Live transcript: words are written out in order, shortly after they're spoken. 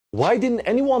Why didn't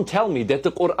anyone tell me that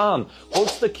the Quran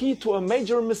holds the key to a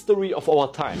major mystery of our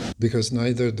time? Because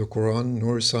neither the Quran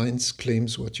nor science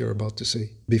claims what you're about to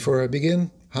say. Before I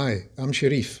begin, hi, I'm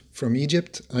Sharif. From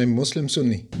Egypt, I'm Muslim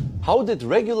Sunni. How did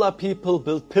regular people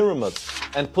build pyramids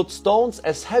and put stones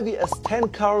as heavy as 10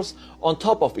 cars on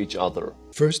top of each other?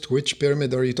 First, which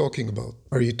pyramid are you talking about?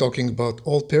 Are you talking about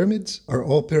all pyramids? Are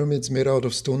all pyramids made out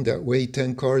of stone that weigh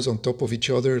 10 cars on top of each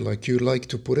other like you like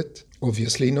to put it?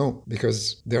 Obviously no,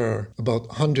 because there are about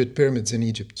 100 pyramids in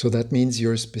Egypt. So that means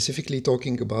you're specifically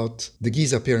talking about the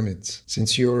Giza pyramids,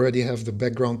 since you already have the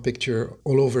background picture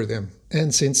all over them.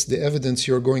 And since the evidence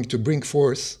you're going to bring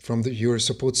forth from your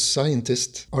supposed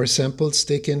scientist are samples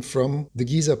taken from the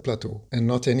Giza plateau and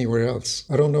not anywhere else.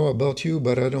 I don't know about you,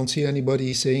 but I don't see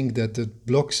anybody saying that the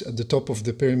blocks at the top of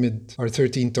the pyramid are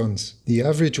 13 tons. The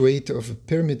average weight of a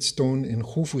pyramid stone in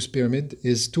Khufu's pyramid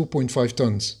is 2.5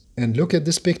 tons. And look at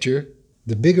this picture.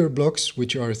 The bigger blocks,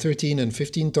 which are 13 and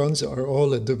 15 tons, are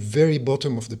all at the very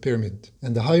bottom of the pyramid.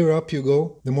 And the higher up you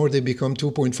go, the more they become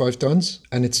 2.5 tons.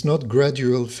 And it's not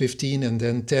gradual 15 and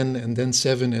then 10 and then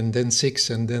 7 and then 6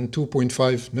 and then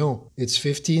 2.5. No, it's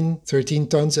 15, 13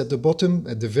 tons at the bottom,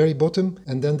 at the very bottom.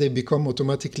 And then they become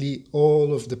automatically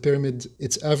all of the pyramid.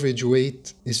 Its average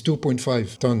weight is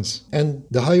 2.5 tons. And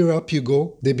the higher up you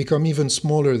go, they become even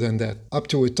smaller than that, up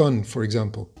to a ton, for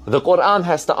example. The Quran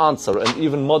has the answer, and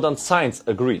even modern science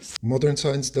agrees. Modern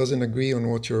science doesn't agree on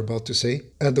what you're about to say,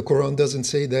 and the Quran doesn't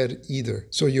say that either.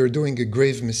 So you're doing a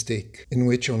grave mistake, in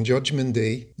which on Judgment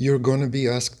Day, you're gonna be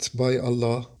asked by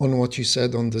Allah on what you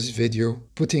said on this video,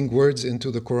 putting words into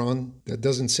the Quran that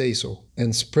doesn't say so,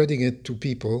 and spreading it to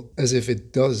people as if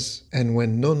it does. And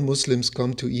when non-Muslims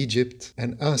come to Egypt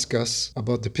and ask us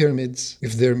about the pyramids,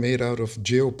 if they're made out of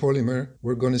geopolymer,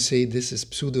 we're gonna say this is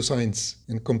pseudoscience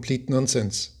and complete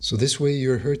nonsense. So this way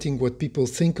you're hurting what people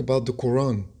think about the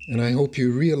Quran, and I hope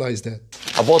you realize that.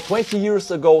 About 20 years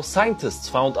ago, scientists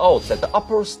found out that the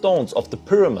upper stones of the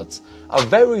pyramids are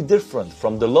very different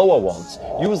from the lower ones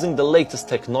using the latest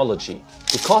technology.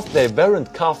 Because they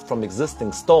weren't carved from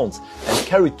existing stones and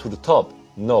carried to the top.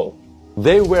 No,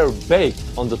 they were baked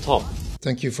on the top.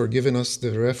 Thank you for giving us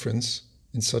the reference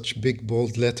in such big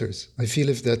bold letters. I feel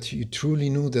if that you truly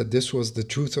knew that this was the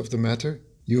truth of the matter,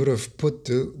 you would have put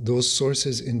those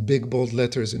sources in big bold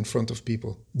letters in front of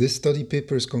people. This study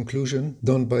paper's conclusion,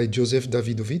 done by Joseph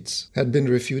Davidovits, had been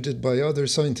refuted by other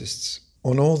scientists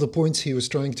on all the points he was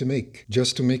trying to make,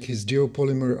 just to make his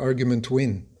geopolymer argument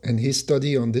win. And his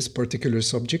study on this particular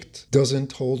subject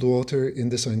doesn't hold water in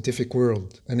the scientific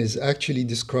world and is actually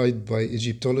described by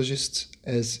Egyptologists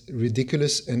as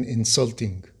ridiculous and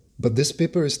insulting. But this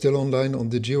paper is still online on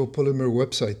the Geopolymer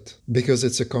website because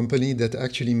it's a company that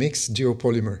actually makes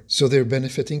geopolymer. So they're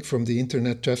benefiting from the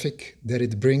internet traffic that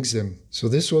it brings them. So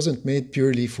this wasn't made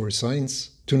purely for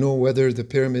science to know whether the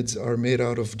pyramids are made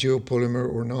out of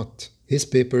geopolymer or not. His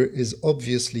paper is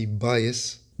obviously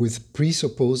biased with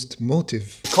presupposed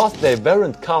motive. Because they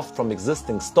weren't carved from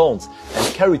existing stones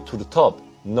and carried to the top.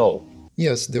 No.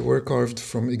 Yes, they were carved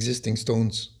from existing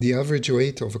stones. The average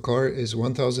weight of a car is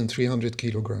 1,300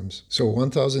 kilograms. So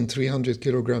 1,300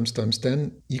 kilograms times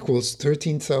 10 equals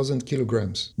 13,000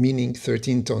 kilograms, meaning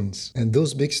 13 tons. And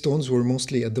those big stones were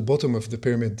mostly at the bottom of the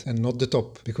pyramid and not the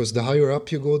top, because the higher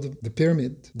up you go the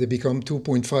pyramid, they become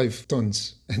 2.5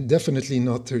 tons, and definitely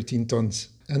not 13 tons.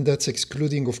 And that's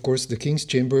excluding, of course, the King's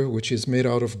Chamber, which is made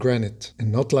out of granite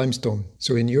and not limestone.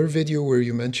 So in your video where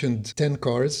you mentioned 10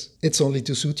 cars, it's only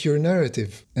to suit your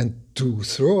narrative and to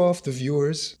throw off the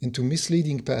viewers into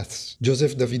misleading paths.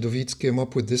 Joseph Davidovits came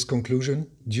up with this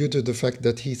conclusion due to the fact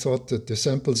that he thought that the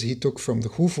samples he took from the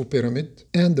Khufu pyramid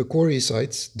and the quarry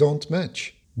sites don't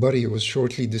match. But he was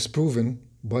shortly disproven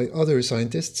by other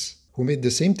scientists who made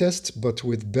the same tests but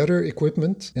with better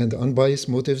equipment and unbiased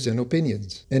motives and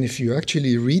opinions. And if you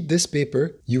actually read this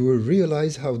paper, you will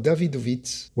realize how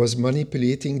Davidovits was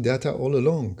manipulating data all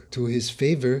along to his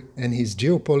favor and his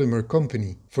geopolymer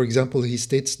company. For example, he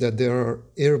states that there are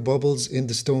air bubbles in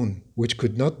the stone, which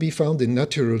could not be found in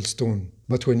natural stone.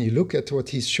 But when you look at what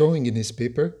he's showing in his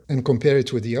paper and compare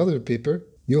it with the other paper,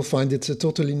 you'll find it's a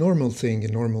totally normal thing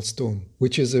in normal stone,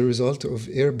 which is a result of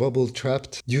air bubble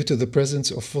trapped due to the presence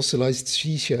of fossilized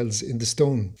seashells in the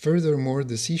stone. Furthermore,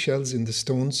 the seashells in the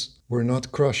stones were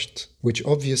not crushed, which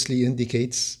obviously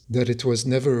indicates that it was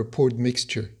never a poured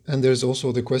mixture. And there's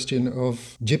also the question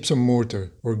of gypsum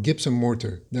mortar or gypsum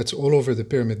mortar. That's all over the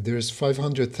pyramid. There's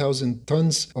 500,000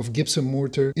 tons of gypsum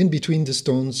mortar in between the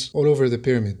stones all over the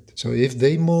pyramid. So if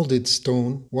they molded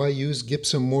stone, why use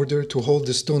gypsum mortar to hold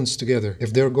the stones together?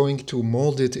 If they're going to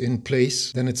mold it in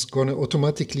place, then it's going to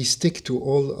automatically stick to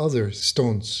all other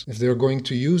stones. If they're going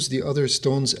to use the other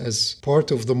stones as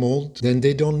part of the mold, then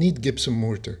they don't need gypsum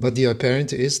mortar. But the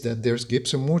apparent is that there's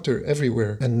gypsum mortar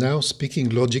everywhere. And now, speaking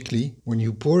logically, when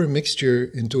you pour a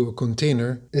mixture into a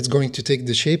container, it's going to take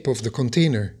the shape of the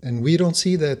container. And we don't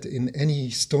see that in any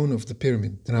stone of the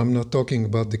pyramid. And I'm not talking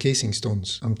about the casing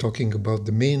stones. I'm talking about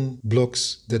the main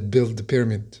blocks that build the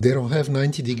pyramid. They don't have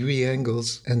 90-degree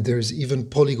angles, and there's even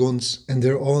polygons, and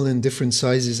they're all in different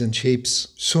sizes and shapes.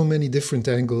 So many different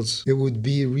angles. It would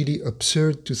be really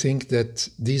absurd to think that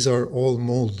these are all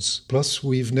molds. Plus,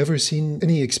 we've never seen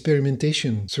any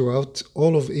experimentation throughout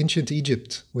all of ancient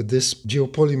Egypt with this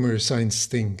geopolymer science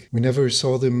thing. We never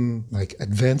saw them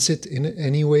advance it in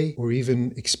any way or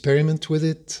even experiment with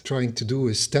it, trying to do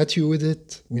a statue with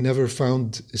it. We never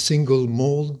found a single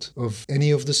mold of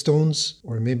any of the stones,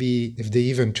 or maybe if they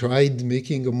even tried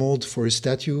making a mold for a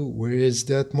statue, where is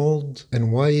that mold?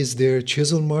 And why is there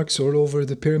chisel marks all over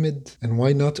the pyramid? And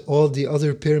why not all the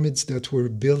other pyramids that were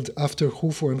built after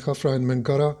Khufu and Khafra and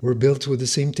Menkaura were built with the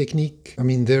same technique? I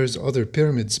mean, there's other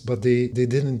pyramids, but they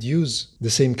didn't use the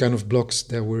same kind of blocks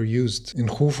that were used in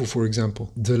Khufu, for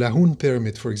example. The Lahun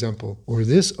pyramid, for example, or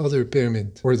this other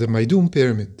pyramid, or the Maidum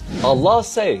pyramid. Allah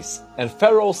says, and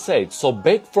Pharaoh said, so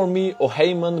bake for me, O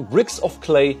Haman, bricks of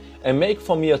clay, and make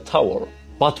for me a tower.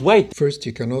 But wait! First,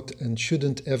 you cannot and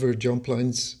shouldn't ever jump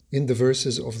lines in the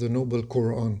verses of the noble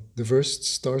Quran. The verse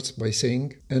starts by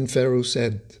saying, and Pharaoh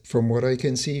said. From what I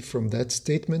can see from that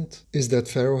statement is that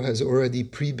Pharaoh has already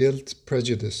pre-built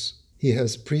prejudice. He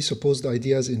has presupposed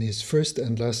ideas in his first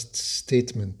and last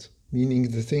statement, meaning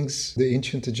the things the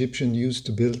ancient Egyptians used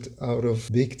to build out of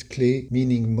baked clay,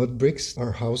 meaning mud bricks,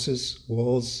 are houses,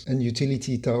 walls, and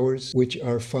utility towers, which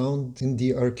are found in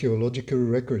the archaeological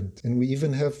record. And we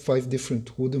even have 5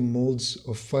 different wooden molds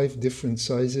of 5 different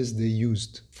sizes they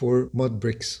used for mud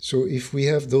bricks. So if we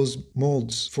have those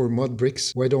molds for mud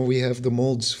bricks, why don't we have the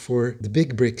molds for the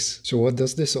big bricks? So what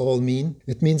does this all mean?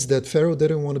 It means that Pharaoh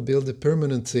didn't want to build a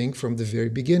permanent thing from the very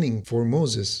beginning for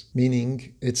Moses,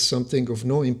 meaning it's something of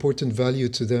no important value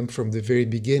to them from the very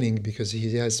beginning because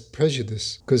he has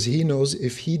prejudice. Because he knows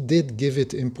if he did give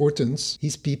it importance,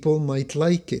 his people might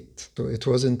like it. So it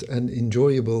wasn't an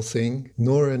enjoyable thing,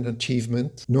 nor an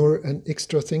achievement, nor an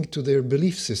extra thing to their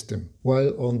belief system.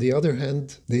 While on the other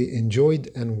hand, they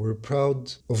enjoyed and were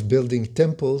proud of building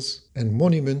temples and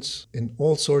monuments in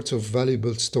all sorts of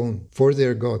valuable stone for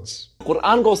their gods. The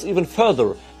Quran goes even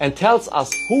further and tells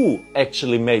us who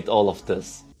actually made all of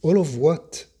this. All of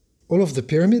what? All of the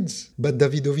pyramids? But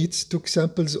Davidovits took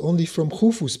samples only from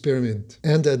Khufu's pyramid.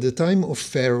 And at the time of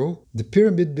Pharaoh, the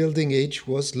pyramid building age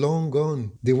was long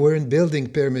gone. They weren't building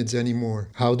pyramids anymore.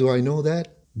 How do I know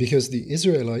that? Because the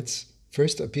Israelites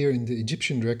first appear in the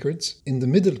Egyptian records in the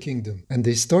Middle Kingdom, and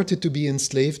they started to be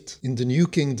enslaved in the New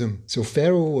Kingdom. So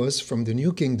Pharaoh was from the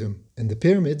New Kingdom, and the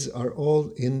pyramids are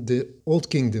all in the Old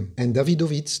Kingdom. And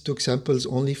Davidovits took samples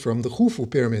only from the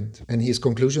Khufu pyramid, and his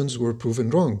conclusions were proven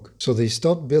wrong. So they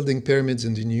stopped building pyramids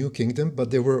in the New Kingdom,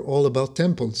 but they were all about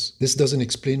temples. This doesn't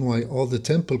explain why all the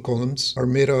temple columns are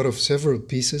made out of several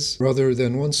pieces rather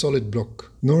than one solid block.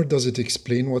 Nor does it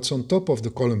explain what's on top of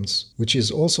the columns, which is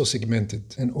also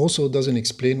segmented, and also doesn't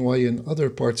explain why in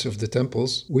other parts of the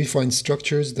temples we find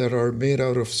structures that are made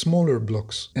out of smaller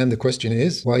blocks. And the question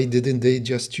is, why didn't they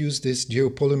just use this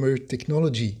geopolymer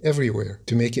technology everywhere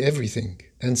to make everything?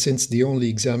 And since the only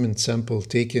examined sample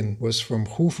taken was from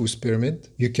Khufu's pyramid,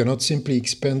 you cannot simply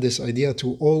expand this idea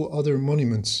to all other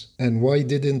monuments. And why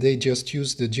didn't they just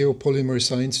use the geopolymer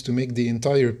science to make the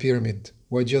entire pyramid?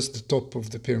 Why just the top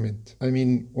of the pyramid? I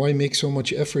mean, why make so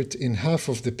much effort in half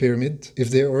of the pyramid if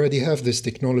they already have this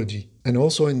technology? And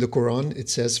also in the Quran, it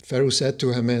says, Pharaoh said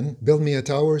to Haman, build me a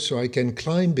tower so I can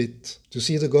climb it to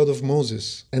see the God of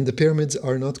Moses. And the pyramids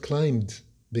are not climbed,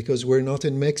 because we're not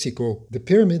in Mexico. The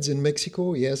pyramids in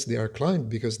Mexico, yes, they are climbed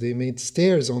because they made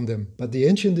stairs on them. But the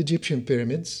ancient Egyptian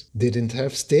pyramids didn't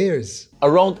have stairs.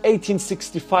 Around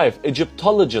 1865,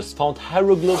 Egyptologists found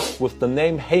hieroglyphs with the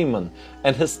name Haman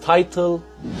and his title,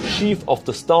 Chief of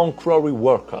the Stone Quarry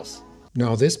Workers.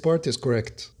 Now this part is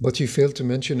correct, but you failed to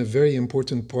mention a very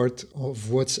important part of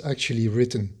what's actually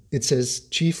written. It says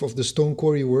Chief of the Stone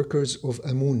Quarry Workers of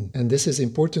Amun. And this is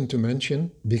important to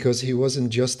mention because he wasn't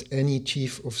just any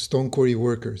Chief of Stone Quarry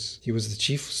Workers. He was the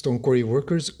Chief of Stone Quarry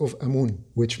Workers of Amun,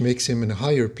 which makes him in a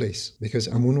higher place because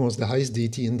Amun was the highest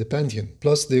deity in the pantheon.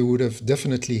 Plus they would have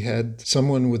definitely had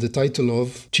someone with the title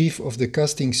of Chief of the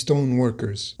Casting Stone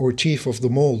Workers, or Chief of the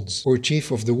Molds, or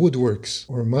Chief of the Woodworks,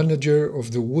 or Manager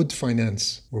of the Wood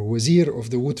Finance, or Wazir of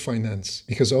the Wood Finance,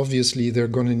 because obviously they're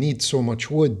going to need so much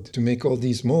wood to make all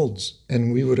these molds. molds.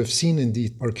 And we would have seen in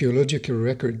the archaeological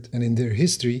record and in their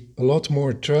history a lot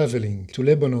more traveling to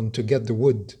Lebanon to get the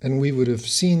wood. And we would have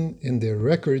seen in their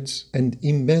records an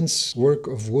immense work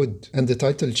of wood. And the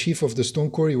title chief of the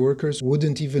stone quarry workers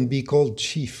wouldn't even be called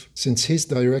chief, since his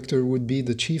director would be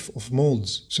the chief of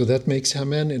molds. So that makes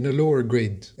Haman in a lower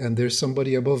grade, and there's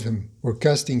somebody above him, or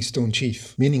casting stone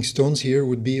chief, meaning stones here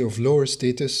would be of lower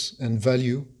status and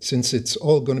value, since it's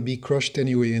all going to be crushed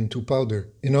anyway into powder.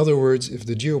 In other words, if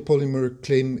the geopolymer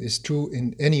claim is true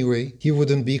in any way, he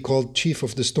wouldn't be called chief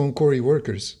of the stone quarry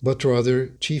workers, but rather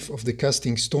chief of the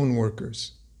casting stone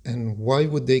workers. And why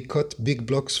would they cut big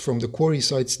blocks from the quarry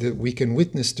sites that we can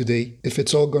witness today if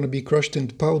it's all going to be crushed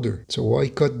into powder? So why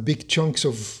cut big chunks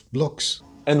of blocks?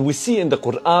 And we see in the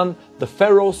Quran, the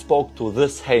pharaoh spoke to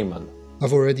this Haman.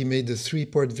 I've already made a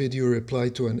 3-part video reply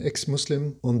to an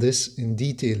ex-Muslim on this in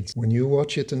detail. When you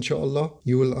watch it, inshallah,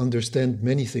 you will understand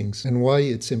many things and why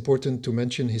it's important to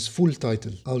mention his full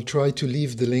title. I'll try to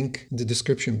leave the link in the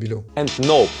description below. And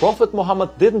no, Prophet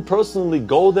Muhammad didn't personally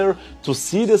go there to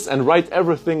see this and write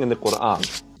everything in the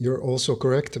Quran. You're also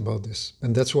correct about this.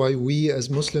 And that's why we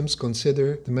as Muslims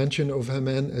consider the mention of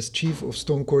Haman as chief of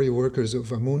stone quarry workers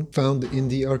of Amun, found in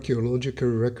the archaeological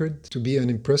record, to be an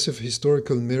impressive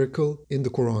historical miracle in the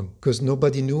Quran. Because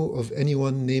nobody knew of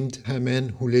anyone named Haman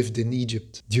who lived in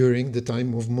Egypt during the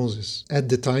time of Moses, at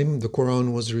the time the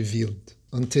Quran was revealed.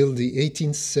 Until the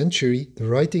 18th century, the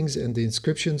writings and the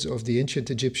inscriptions of the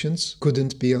ancient Egyptians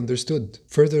couldn't be understood.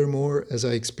 Furthermore, as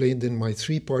I explained in my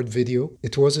 3-part video,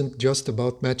 it wasn't just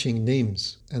about matching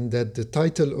names, and that the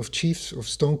title of chiefs of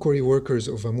stone quarry workers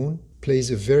of Amun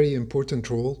plays a very important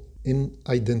role in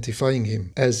identifying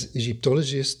him, as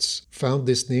Egyptologists found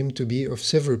this name to be of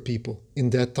several people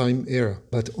in that time era,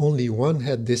 but only one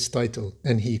had this title,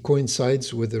 and he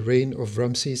coincides with the reign of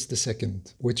Ramses II,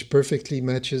 which perfectly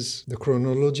matches the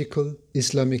chronological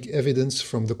Islamic evidence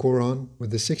from the Quran with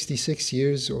the 66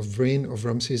 years of reign of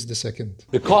Ramses II.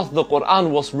 Because the Quran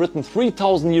was written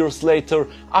 3,000 years later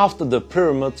after the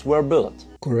pyramids were built.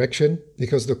 Correction,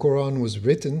 because the Quran was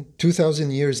written 2,000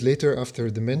 years later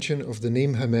after the mention of the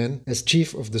name Haman as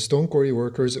chief of the stone quarry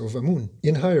workers of Amun,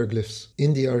 in hieroglyphs,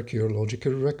 in the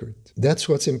archaeological record. That's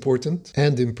what's important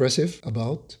and impressive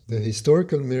about the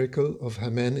historical miracle of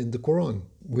Haman in the Quran,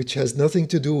 which has nothing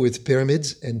to do with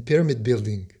pyramids and pyramid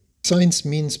building. Science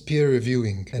means peer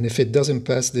reviewing, and if it doesn't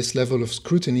pass this level of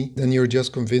scrutiny, then you're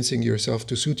just convincing yourself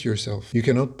to suit yourself. You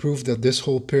cannot prove that this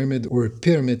whole pyramid, or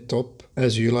pyramid top,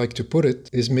 as you like to put it,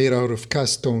 is made out of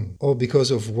cast stone, all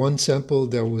because of one sample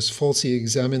that was falsely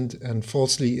examined and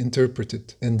falsely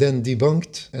interpreted, and then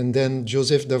debunked, and then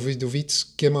Joseph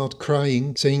Davidovits came out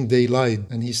crying, saying they lied,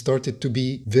 and he started to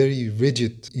be very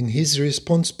rigid. In his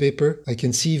response paper, I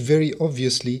can see very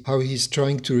obviously how he's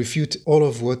trying to refute all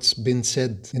of what's been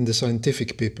said in the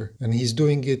scientific paper, and he's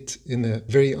doing it in a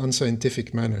very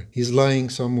unscientific manner. He's lying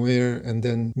somewhere and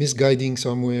then misguiding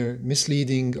somewhere,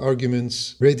 misleading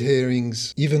arguments, red herring.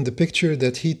 Even the picture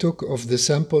that he took of the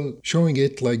sample showing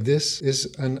it like this is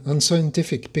an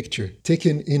unscientific picture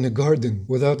taken in a garden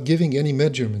without giving any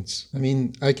measurements. I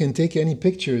mean, I can take any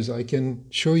pictures. I can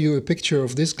show you a picture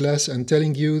of this glass and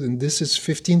telling you that this is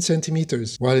 15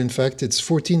 centimeters, while in fact it's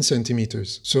 14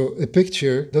 centimeters. So a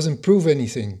picture doesn't prove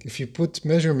anything. If you put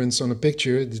measurements on a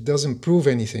picture, it doesn't prove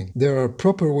anything. There are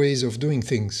proper ways of doing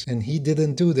things, and he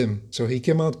didn't do them. So he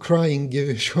came out crying,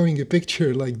 showing a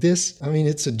picture like this. I mean,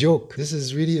 it's a joke. This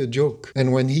is really a joke.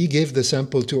 And when he gave the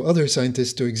sample to other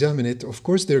scientists to examine it, of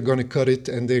course they're going to cut it,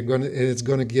 and it's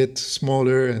going to get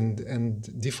smaller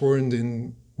and deformed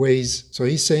in ways. So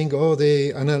he's saying, oh,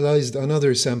 they analyzed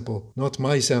another sample, not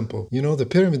my sample. You know, the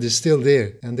pyramid is still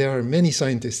there, and there are many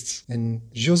scientists. And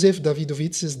Joseph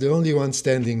Davidovits is the only one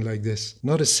standing like this.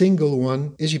 Not a single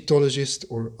one, Egyptologist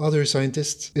or other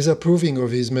scientists, is approving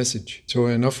of his message. So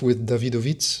enough with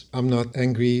Davidovits. I'm not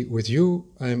angry with you.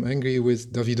 I am angry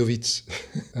with Davidovits.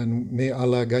 And may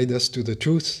Allah guide us to the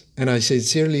truth. And I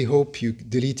sincerely hope you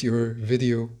delete your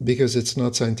video because it's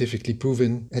not scientifically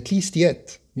proven, at least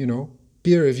yet, you know.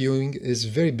 Peer reviewing is a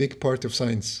very big part of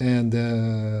science, and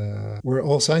we're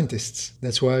all scientists.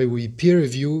 That's why we peer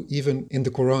review even in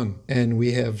the Quran, and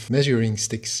we have measuring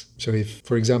sticks. So if,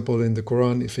 for example, in the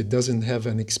Quran, if it doesn't have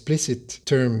an explicit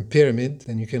term pyramid,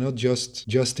 then you cannot just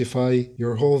justify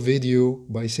your whole video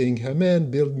by saying, Haman,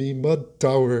 build me mud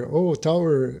tower, oh,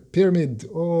 tower, pyramid,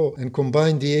 oh, and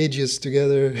combine the ages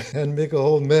together and make a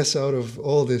whole mess out of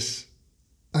all this.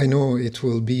 I know it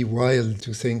will be wild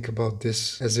to think about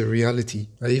this as a reality.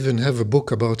 I even have a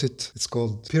book about it. It's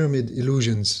called Pyramid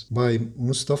Illusions by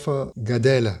Mustafa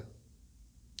Gadala.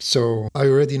 So I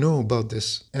already know about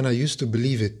this, and I used to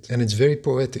believe it, and it's very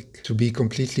poetic to be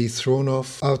completely thrown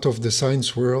off out of the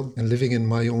science world and living in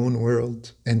my own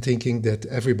world and thinking that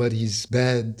everybody's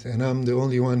bad and I'm the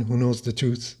only one who knows the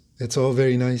truth. It's all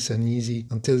very nice and easy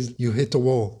until you hit a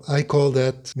wall. I call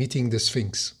that meeting the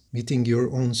Sphinx, meeting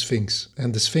your own Sphinx.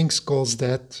 And the Sphinx calls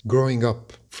that growing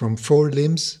up from 4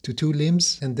 limbs to 2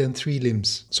 limbs and then 3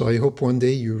 limbs. So I hope one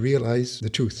day you realize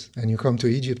the truth and you come to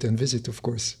Egypt and visit, of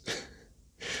course.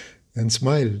 And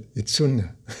smile, it's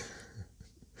Sunnah.